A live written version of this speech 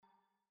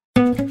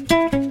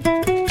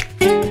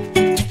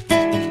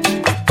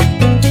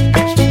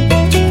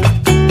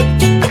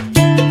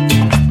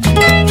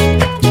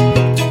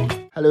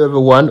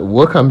everyone,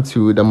 welcome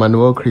to the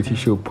Manuel Creative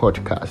Show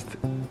podcast.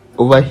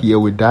 Over here,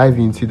 we dive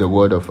into the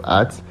world of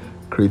art,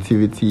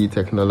 creativity,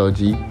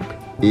 technology,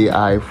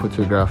 AI,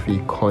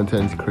 photography,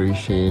 content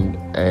creation,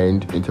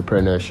 and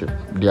entrepreneurship.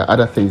 There are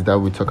other things that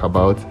we talk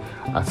about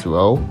as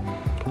well.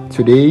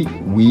 Today,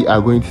 we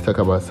are going to talk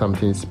about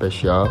something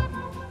special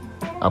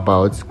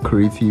about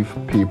creative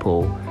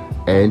people.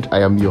 And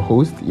I am your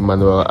host,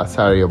 Emmanuel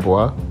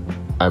Asariaboa.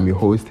 I'm your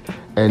host,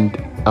 and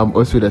I'm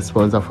also the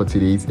sponsor for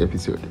today's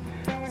episode.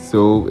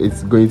 So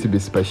it's going to be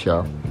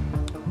special.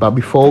 But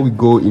before we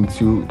go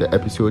into the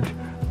episode,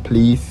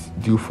 please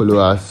do follow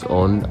us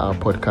on our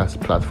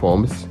podcast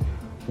platforms.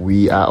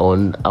 We are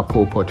on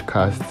Apple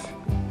Podcasts,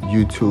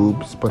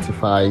 YouTube,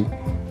 Spotify,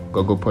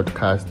 Google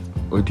Podcasts,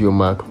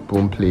 Audiomack,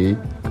 Boomplay,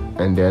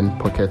 and then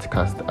Pocket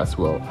Cast as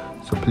well.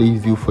 So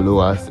please do follow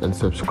us and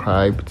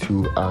subscribe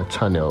to our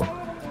channel.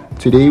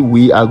 Today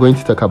we are going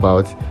to talk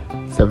about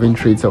 7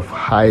 traits of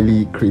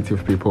highly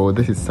creative people.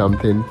 This is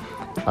something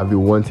I've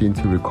been wanting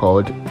to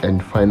record,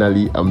 and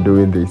finally I'm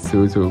doing this.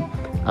 So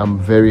I'm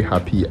very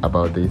happy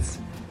about this.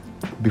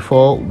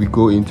 Before we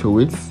go into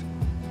it,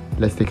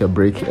 let's take a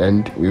break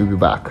and we'll be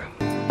back.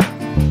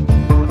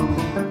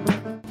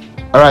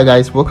 Alright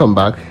guys, welcome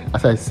back.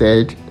 As I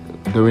said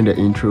during the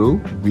intro,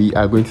 we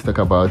are going to talk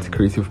about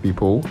creative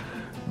people.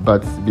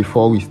 But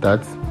before we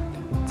start,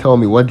 tell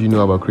me, what do you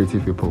know about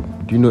creative people?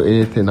 Do you know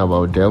anything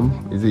about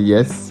them? Is it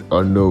yes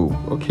or no?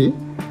 Okay,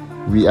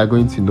 we are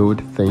going to know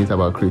things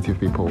about creative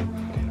people.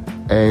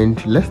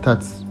 And let's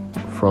start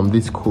from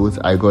this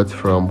quote I got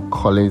from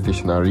Collins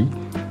Dictionary.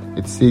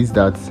 It says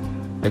that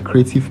a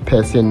creative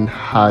person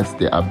has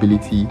the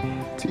ability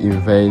to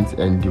invent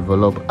and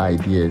develop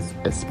ideas,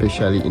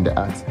 especially in the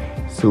arts.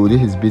 So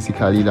this is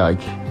basically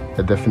like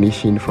a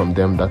definition from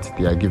them that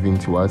they are giving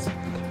to us,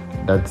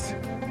 that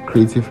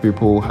creative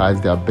people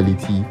has the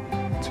ability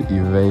to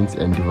invent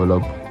and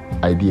develop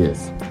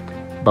ideas.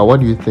 But what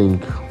do you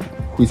think?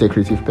 Who is a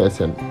creative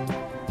person?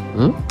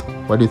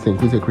 What do you think?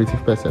 Who is a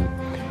creative person?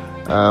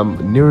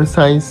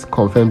 Neuroscience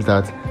confirms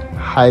that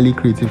highly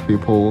creative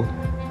people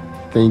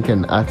think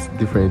and act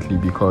differently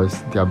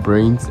because their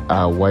brains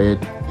are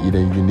wired in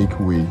a unique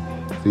way.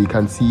 So you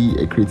can see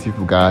a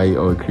creative guy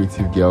or a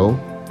creative girl,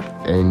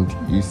 and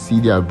you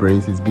see their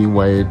brains is being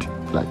wired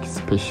like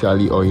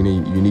specially or in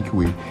a unique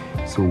way.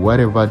 So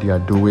whatever they are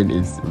doing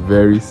is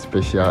very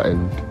special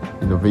and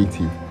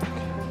innovative.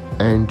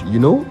 And you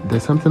know,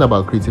 there's something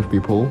about creative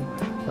people.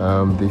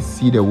 They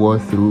see the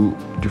world through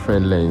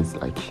different lenses.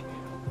 Like,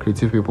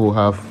 creative people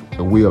have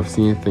a way of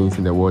seeing things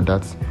in the world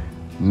that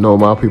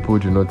normal people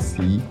do not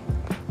see.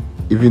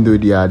 Even though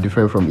they are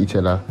different from each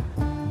other,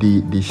 they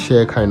do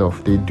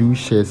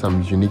share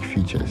some unique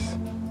features.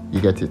 You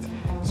get it?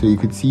 So you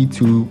could see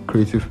two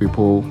creative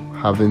people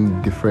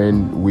having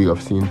different way of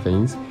seeing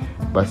things,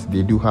 but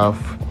they do have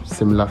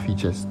similar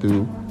features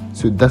too.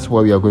 So that's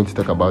what we are going to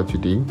talk about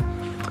today.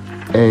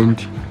 And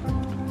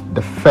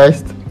the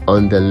first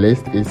on the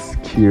list is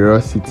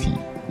curiosity.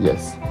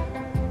 Yes,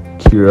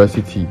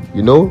 curiosity.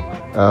 You know,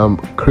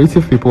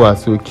 creative people are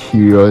so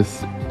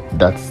curious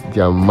that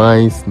their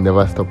minds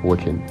never stop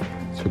working.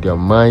 So their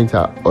minds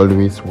are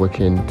always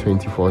working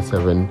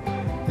 24/7,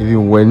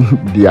 even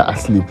when they are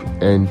asleep.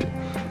 And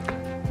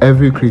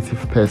every creative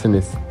person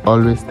is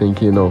always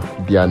thinking of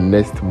their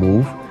next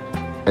move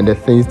and the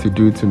things to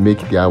do to make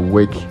their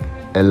work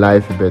and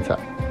life better.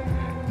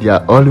 They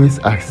are always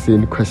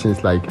asking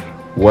questions like,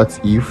 what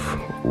if?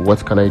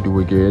 What can I do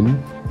again?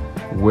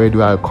 Where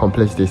do I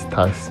accomplish this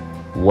task?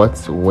 What,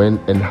 when,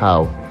 and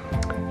how?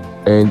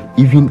 And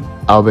even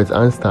Albert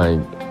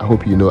Einstein, I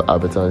hope you know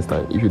Albert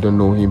Einstein. If you don't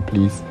know him,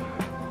 please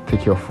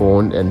take your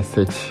phone and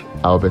search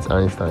Albert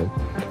Einstein,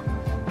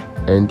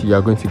 and you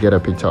are going to get a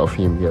picture of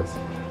him. Yes.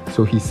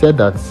 So he said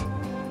that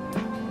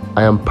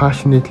I am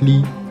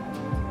passionately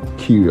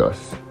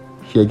curious.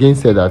 He again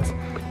said that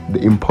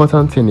the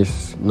important thing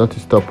is not to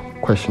stop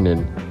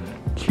questioning.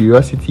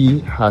 Curiosity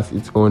has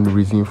its own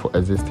reason for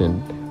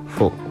existing.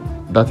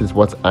 That is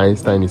what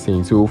Einstein is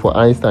saying. So for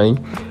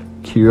Einstein,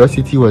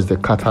 curiosity was the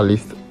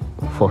catalyst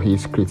for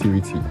his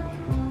creativity.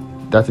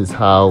 That is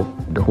how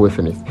the whole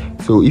thing is.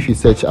 So if you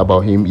search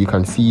about him, you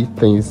can see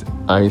things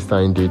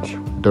Einstein did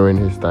during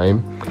his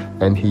time,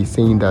 and he's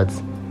saying that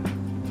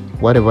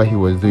whatever he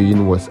was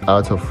doing was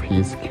out of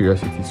his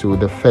curiosity. So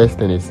the first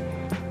thing is,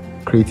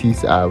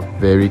 creatives are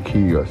very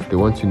curious. They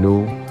want to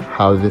know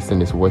how this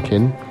thing is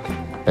working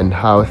and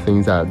how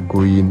things are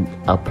going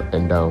up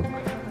and down.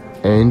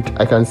 And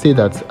I can say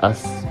that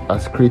as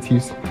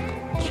creatives,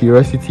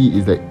 curiosity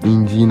is the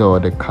engine or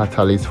the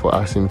catalyst for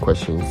asking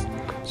questions.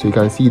 So you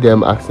can see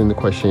them asking the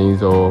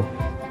questions or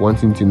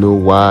wanting to know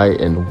why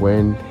and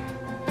when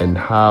and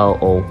how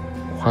or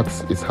what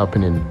is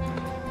happening.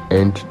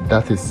 And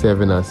that is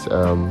serving as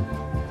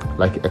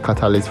like a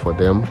catalyst for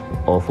them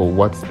or for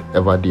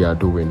whatever they are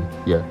doing.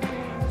 Yeah.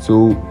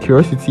 So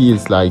curiosity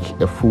is like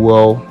a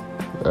fuel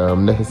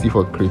necessary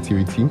for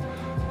creativity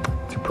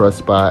to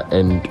prosper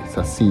and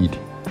succeed.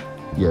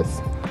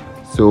 Yes.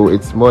 So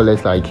it's more or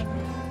less like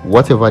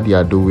whatever they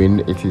are doing,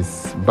 it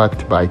is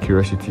backed by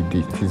curiosity.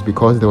 It is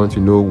because they want to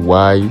know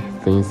why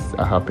things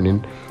are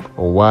happening,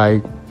 or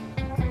why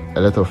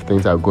a lot of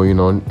things are going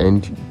on,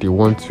 and they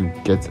want to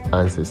get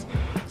answers.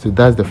 So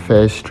that's the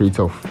first trait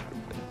of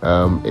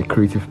a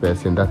creative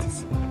person, that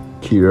is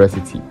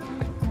curiosity.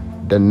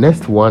 The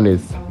next one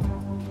is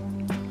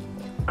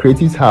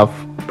creatives have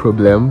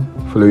problem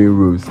following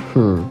rules.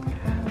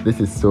 This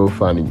is so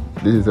funny.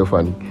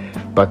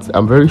 But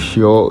I'm very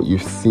sure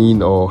you've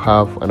seen or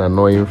have an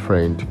annoying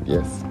friend.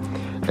 Yes.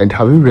 And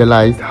have you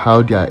realized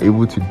how they are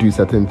able to do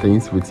certain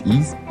things with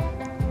ease?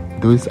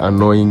 Those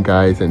annoying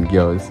guys and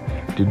girls,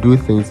 they do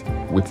things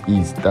with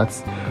ease that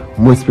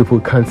most people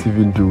can't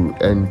even do.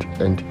 And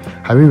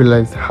have you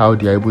realized how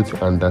they are able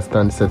to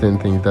understand certain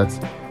things that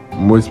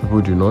most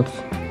people do not?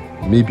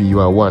 Maybe you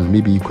are one.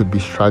 Maybe you could be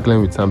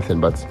struggling with something,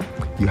 but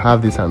you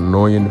have this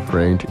annoying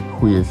friend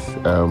who is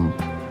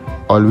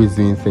always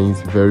doing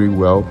things very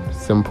well,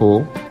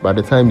 simple. By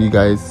the time you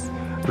guys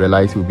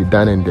realize he'll be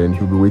done, and then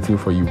he'll be waiting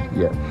for you.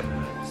 Yeah.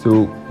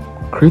 So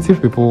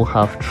creative people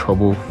have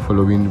trouble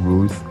following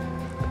rules,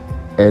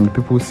 and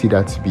people see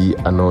that to be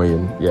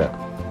annoying. Yeah.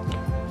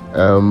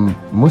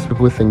 Most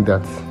people think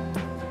that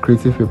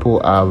creative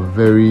people are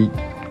very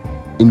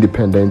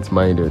independent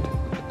minded,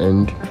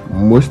 and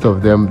most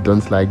of them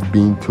don't like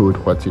being told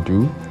what to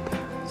do,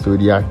 so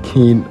they are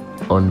keen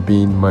on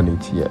being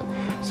managed. Yeah.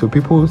 So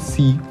people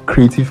see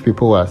creative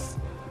people as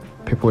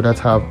people that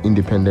have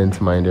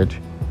independent minded.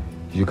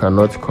 You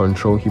cannot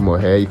control him or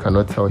her. You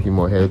cannot tell him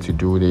or her to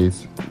do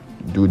this,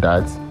 do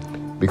that,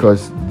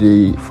 because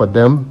for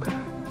them,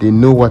 they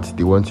know what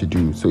they want to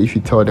do. So if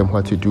you tell them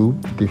what to do,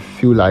 they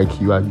feel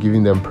like you are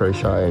giving them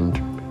pressure, and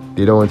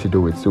they don't want to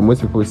do it. So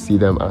most people see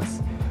them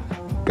as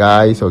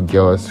guys or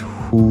girls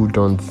who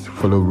don't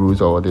follow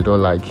rules, or they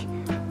don't like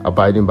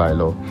abiding by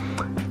law.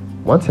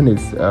 One thing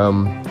is,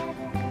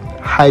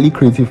 highly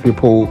creative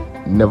people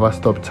never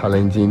stop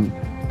challenging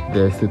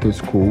the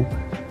status quo,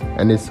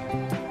 and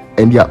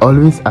they are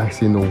always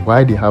asking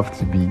why they have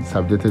to be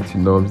subjected to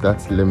norms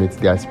that limit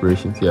their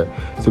aspirations. Yeah.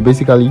 So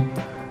basically,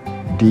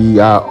 they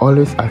are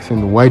always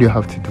asking, why do you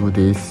have to do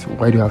this?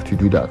 Why do you have to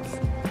do that?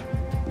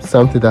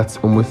 Something that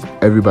almost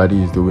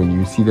everybody is doing.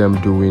 You see them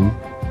doing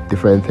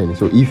different things.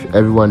 So if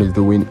everyone is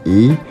doing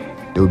A,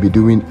 they will be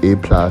doing A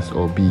plus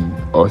or B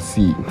or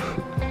C.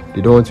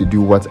 They don't want to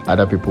do what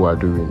other people are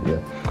doing. Yeah.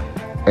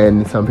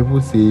 And some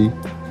people say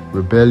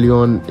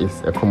rebellion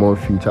is a common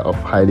feature of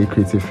highly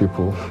creative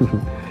people,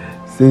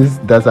 since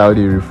that's how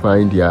they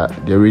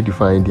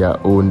redefine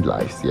their own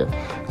lives. Yeah.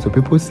 So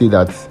people say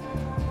that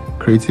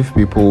creative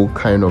people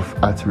kind of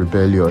act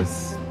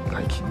rebellious,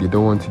 like they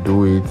don't want to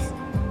do it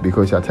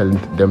because you're telling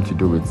them to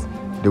do it.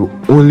 They will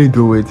only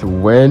do it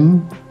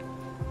when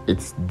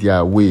it's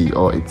their way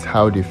or it's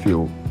how they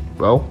feel.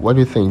 Well, what do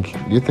you think?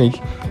 Do you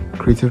think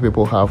creative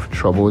people have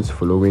troubles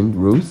following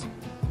rules?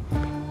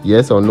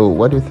 Yes or no?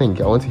 What do you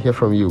think? I want to hear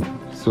from you.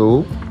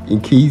 So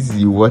in case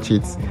you watch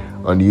it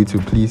on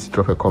YouTube, please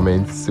drop a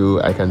comment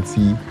so I can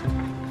see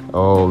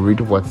or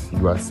read what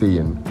you are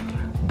saying.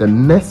 The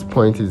next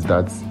point is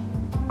that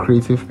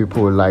creative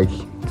people like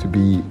to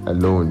be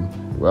alone.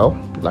 Well,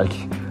 like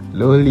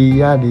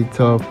lonely at the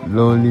top,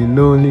 lonely.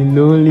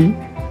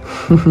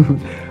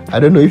 I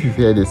don't know if you've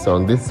heard this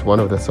song. This is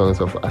one of the songs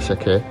of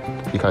Ashake.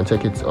 You can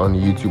check it on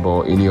YouTube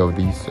or any of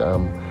these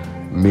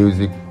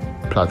music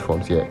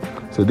platforms. Yeah.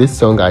 So this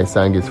song I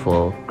sang is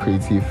for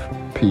creative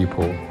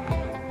people.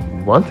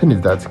 One thing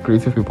is that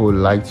creative people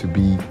like to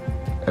be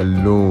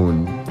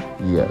alone.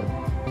 Yeah.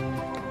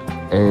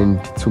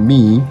 And to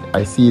me,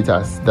 I see it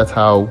as that's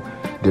how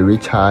they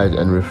recharge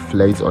and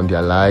reflect on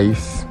their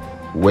lives,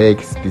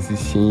 works,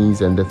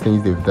 decisions, and the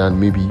things they've done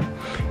maybe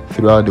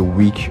throughout the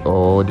week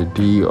or the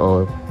day,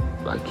 or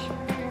like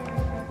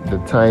the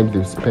time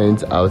they've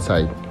spent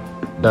outside.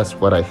 That's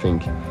what I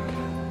think.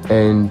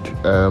 And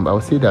I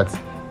would say that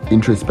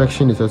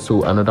introspection is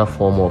also another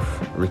form of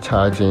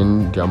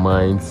recharging their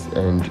minds,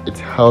 and it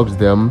helps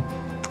them,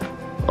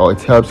 or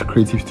it helps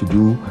creatives to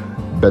do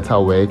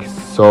better work,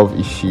 solve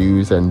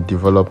issues, and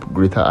develop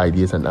greater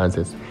ideas and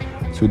answers.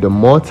 So the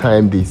more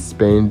time they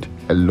spend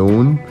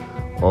alone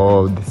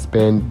or they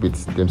spend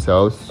with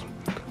themselves,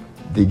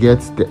 they get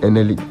the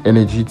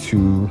energy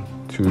to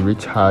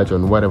recharge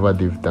on whatever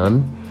they've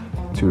done,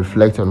 to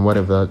reflect on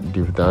whatever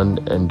they've done,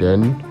 and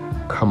then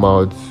come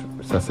out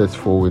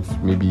successful with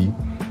maybe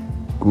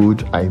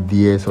good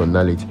ideas or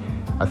knowledge.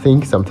 I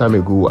think some time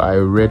ago I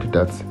read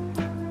that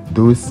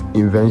those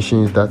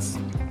inventions that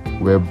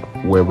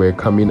were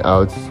coming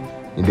out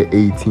in the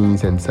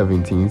 18s and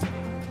 17s,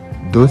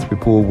 those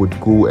people would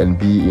go and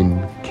be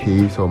in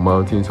caves or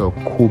mountains or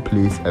cool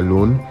place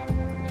alone.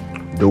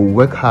 They'll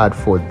work hard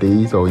for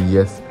days or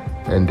years,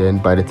 and then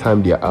by the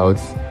time they're out,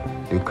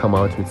 they'll come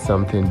out with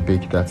something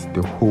big that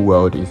the whole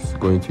world is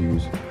going to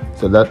use.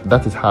 So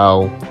that is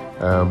how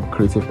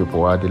creative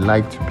people are. They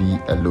like to be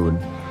alone.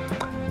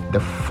 The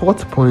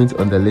fourth point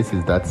on the list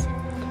is that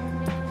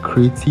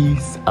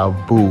creatives are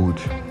bold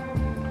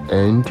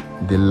and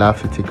they love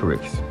to take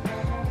risks.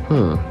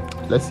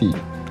 Let's see.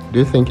 Do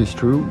you think it's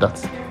true that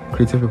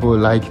Creative people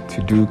like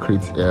to do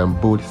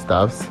bold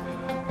stuffs,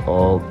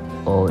 or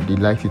they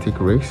like to take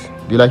risks.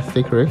 Do you like to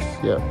take risks?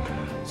 Yeah.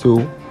 So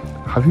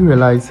have you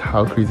realized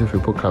how creative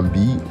people can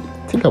be?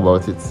 Think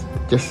about it.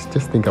 Just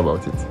think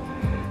about it.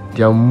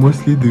 They are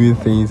mostly doing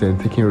things and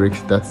taking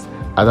risks that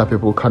other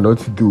people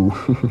cannot do.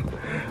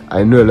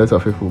 I know a lot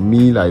of people,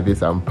 me like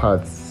this, I'm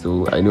part,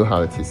 so I know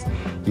how it is.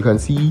 You can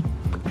see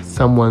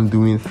someone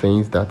doing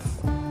things that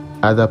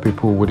other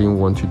people wouldn't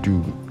want to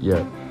do.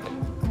 Yeah.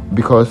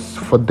 Because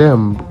for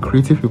them,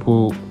 creative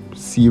people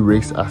see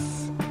risks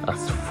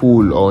as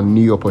full or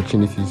new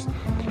opportunities,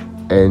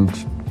 and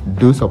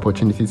those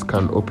opportunities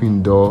can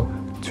open door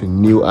to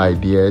new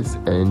ideas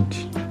and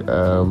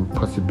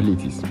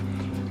possibilities.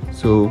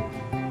 So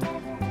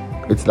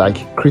it's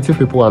like creative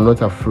people are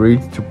not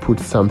afraid to put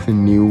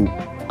something new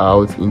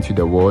out into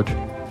the world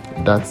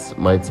that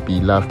might be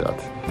laughed at.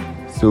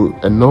 So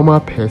a normal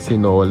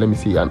person, or let me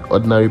say an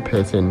ordinary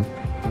person,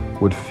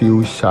 would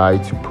feel shy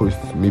to post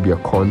maybe a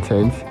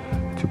content,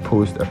 to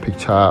post a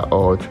picture,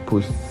 or to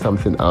post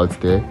something out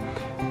there.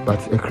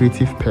 But a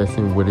creative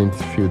person wouldn't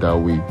feel that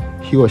way.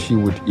 He or she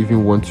would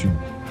even want to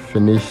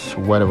finish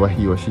whatever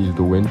he or she is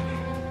doing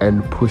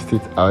and post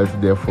it out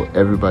there for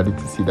everybody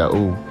to see that,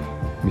 oh,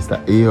 Mr.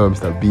 A or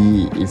Mr.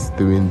 B is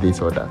doing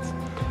this or that.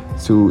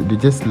 So they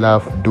just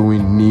love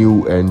doing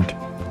new and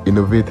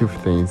innovative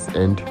things,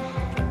 and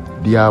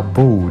they are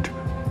bold.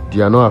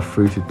 They are not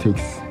afraid to take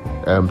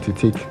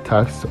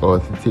tasks or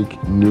to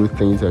take new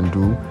things and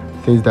do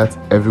things that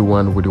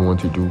everyone wouldn't want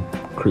to do.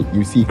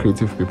 You see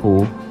creative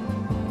people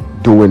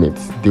doing it.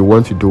 They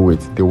want to do it.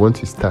 They want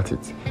to start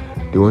it.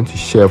 They want to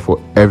share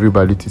for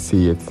everybody to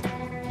see it.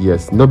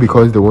 Yes, not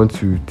because they want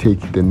to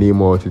take the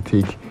name or to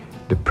take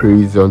the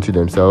praise onto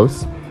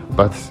themselves,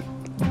 but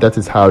that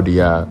is how they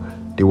are.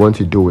 They want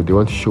to do it. They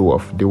want to show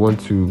off. They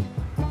want to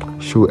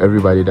show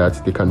everybody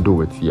that they can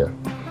do it. Yeah.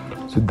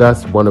 So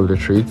that's one of the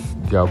traits.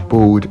 They are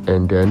bold,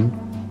 and then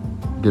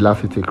they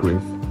love to take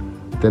risks.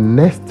 The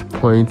next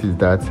point is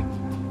that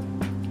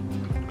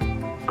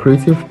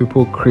creative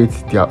people create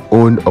their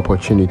own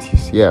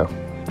opportunities. Yeah.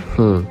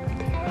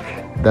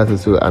 That's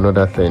also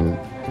another thing.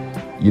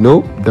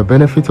 The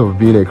benefit of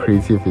being a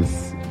creative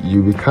is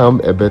you become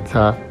a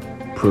better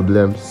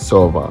problem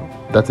solver.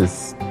 That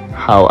is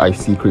how I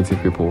see creative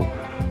people.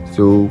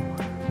 So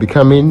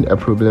becoming a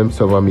problem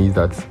solver means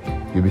that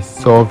you'll be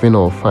solving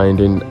or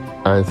finding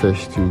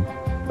answers to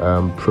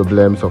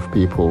problems of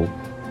people.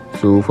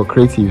 So for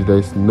creatives,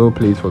 there's no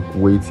place for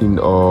waiting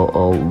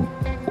or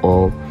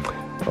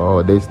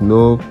there's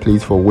no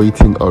place for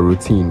waiting or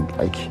routine.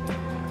 Like,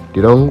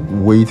 they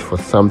don't wait for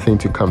something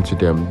to come to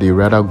them. They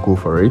rather go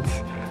for it.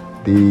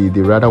 They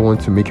rather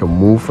want to make a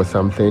move for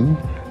something.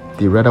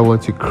 They rather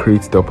want to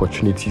create the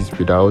opportunities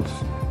without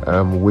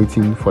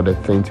waiting for the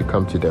thing to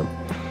come to them.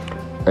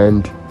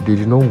 And they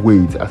do not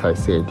wait, as I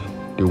said.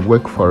 They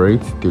work for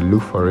it. They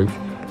look for it,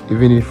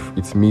 even if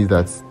it means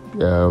that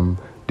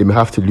they may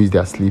have to lose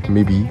their sleep,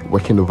 maybe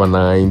working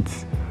overnight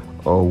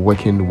or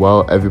working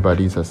while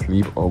everybody is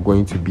asleep, or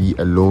going to be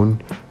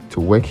alone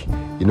to work.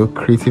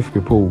 Creative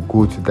people will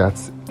go to that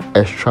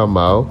extra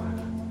mile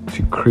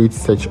to create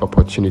such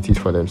opportunities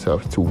for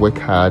themselves, to work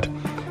hard,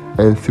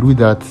 and through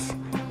that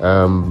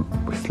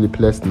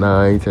sleepless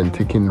nights and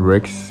taking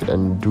risks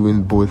and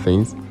doing both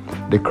things,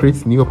 they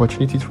create new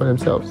opportunities for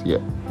themselves. Yeah.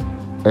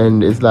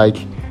 And it's like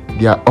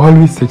they are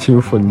always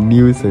searching for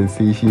new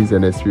sensations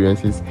and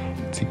experiences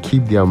to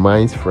keep their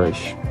minds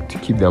fresh, to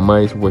keep their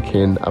minds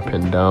working up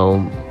and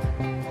down,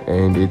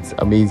 and it's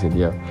amazing.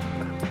 Yeah.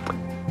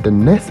 The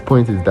next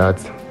point is that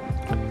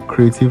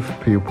creative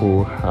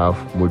people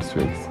have mood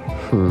swings.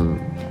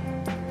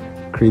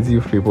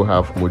 Creative people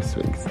have mood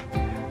swings.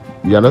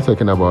 We are not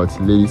talking about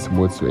ladies'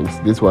 mood swings.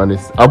 This one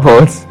is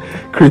about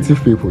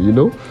creative people.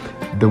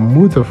 The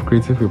moods of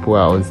creative people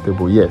are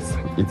unstable. Yes,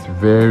 it's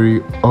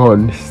very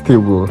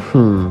unstable.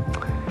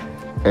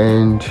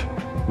 And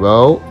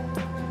well,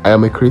 I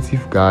am a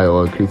creative guy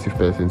or a creative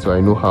person, so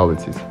I know how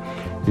it is.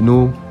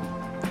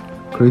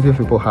 Creative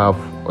people have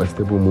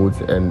unstable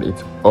moods, and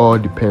it all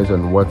depends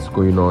on what's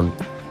going on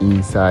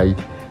inside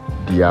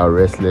their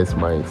restless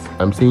minds.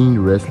 I'm saying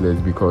restless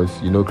because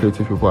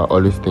creative people are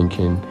always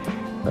thinking,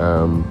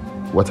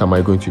 what am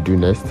I going to do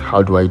next?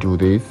 How do I do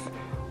this?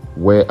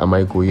 Where am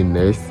I going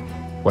next?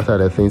 What are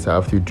the things I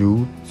have to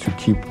do to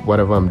keep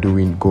whatever I'm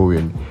doing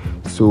going?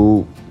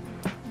 So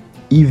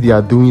if they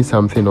are doing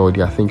something or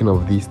they are thinking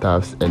of these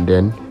stuffs, and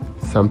then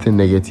something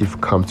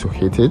negative comes to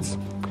hit it,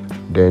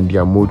 then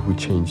their mood will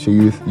change. So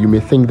you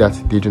may think that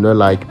they do not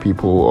like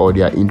people or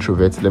they are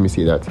introverts. Let me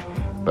say that.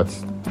 But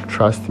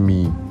trust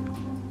me,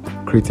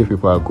 creative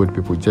people are good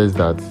people, just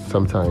that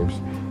sometimes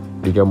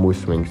they get mood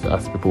swings,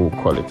 as people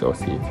will call it or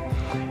say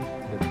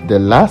it. The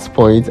last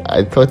point,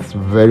 I thought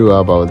very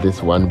well about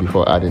this one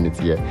before adding it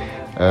here.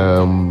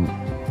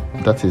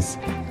 That is,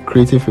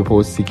 creative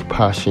people seek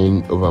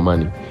passion over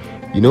money.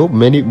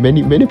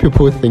 Many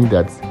people think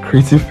that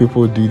creative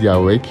people do their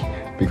work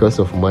because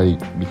of money,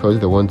 because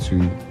they want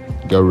to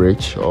get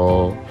rich,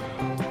 or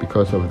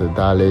because of the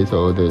dollars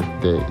or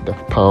the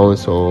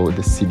pounds or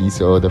the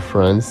cedis or the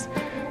francs.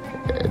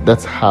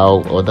 That's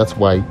how, or that's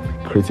why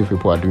creative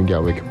people are doing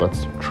their work. But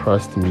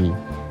trust me,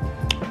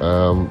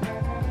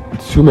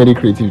 too many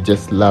creatives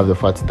just love the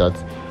fact that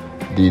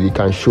they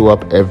can show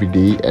up every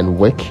day and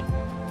work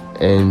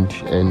and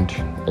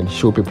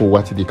show people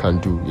what they can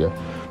do. Yeah,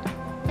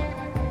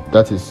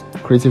 that is,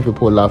 creative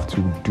people love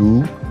to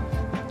do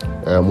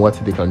what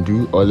they can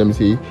do, or let me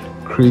say,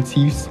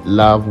 creatives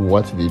love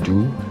what they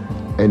do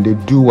and they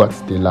do what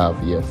they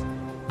love. Yes,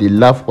 they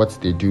love what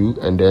they do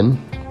and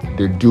then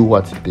they do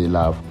what they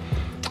love.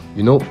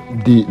 You know,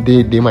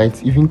 they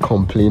might even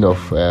complain of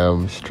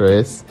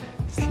stress,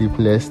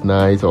 sleepless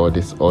nights, or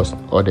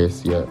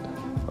disorders. Yeah,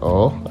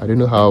 or I don't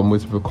know how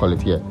most people call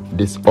it. Yeah,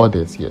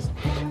 disorders. Yes,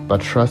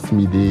 but trust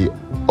me, they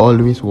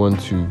always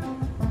want to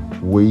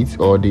wait,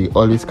 or they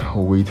always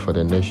can't wait for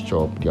the next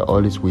job. They're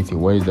always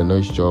waiting. When is the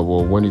next job,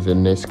 or when is the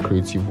next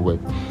creative work?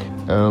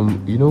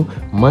 You know,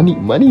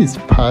 money is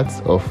part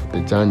of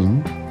the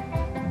journey,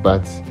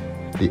 but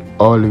they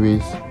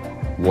always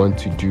want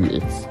to do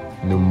it,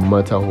 no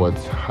matter what,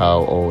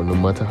 how, or no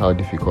matter how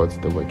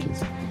difficult the work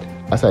is.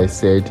 As I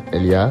said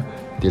earlier,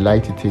 they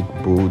like to take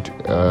bold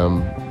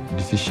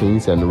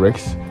decisions and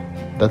risks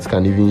that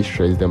can even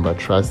stress them. But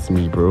trust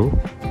me, bro,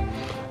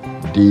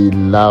 they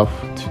love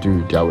to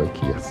do their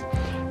work. Yes.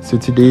 So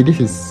today, this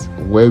is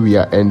where we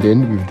are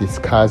ending. We've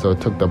discussed or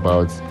talked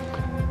about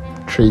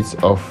traits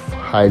of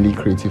highly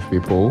creative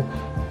people.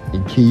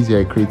 In case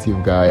you're a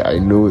creative guy, I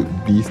know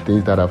these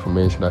things that I've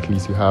mentioned, at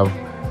least you have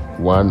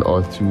 1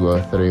 or 2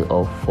 or 3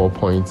 or 4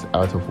 points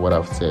out of what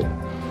I've said.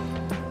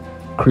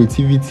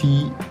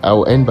 Creativity, I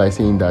will end by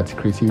saying that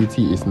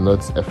creativity is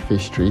not a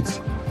fixed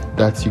trait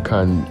that you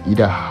can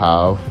either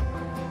have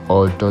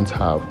or don't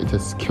have. It's a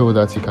skill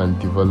that you can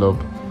develop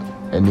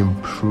and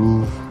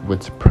improve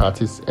with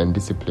practice and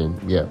discipline.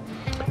 Yeah,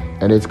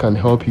 and it can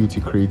help you to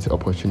create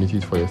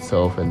opportunities for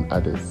yourself and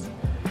others.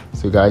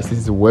 So guys, this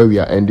is where we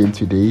are ending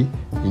today.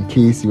 In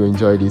case you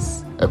enjoyed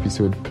this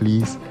episode,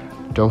 please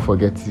don't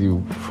forget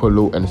to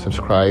follow and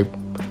subscribe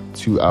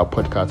to our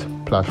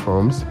podcast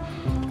platforms.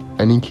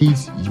 And in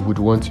case you would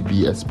want to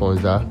be a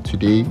sponsor,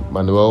 today,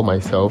 Manuel,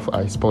 myself,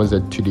 I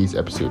sponsored today's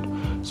episode.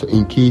 So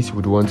in case you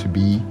would want to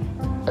be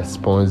a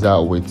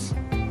sponsor with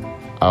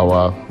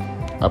our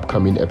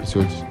upcoming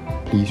episodes,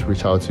 please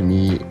reach out to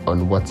me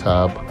on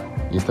WhatsApp,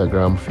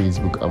 Instagram,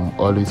 Facebook. I'm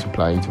always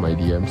replying to my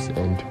DMs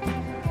and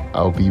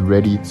I'll be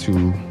ready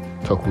to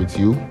talk with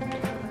you.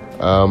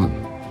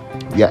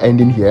 We are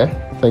ending here.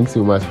 Thanks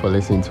so much for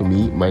listening to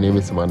me. My name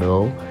is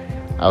Manuel.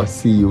 I'll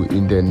see you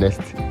in the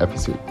next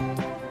episode.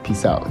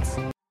 Peace out.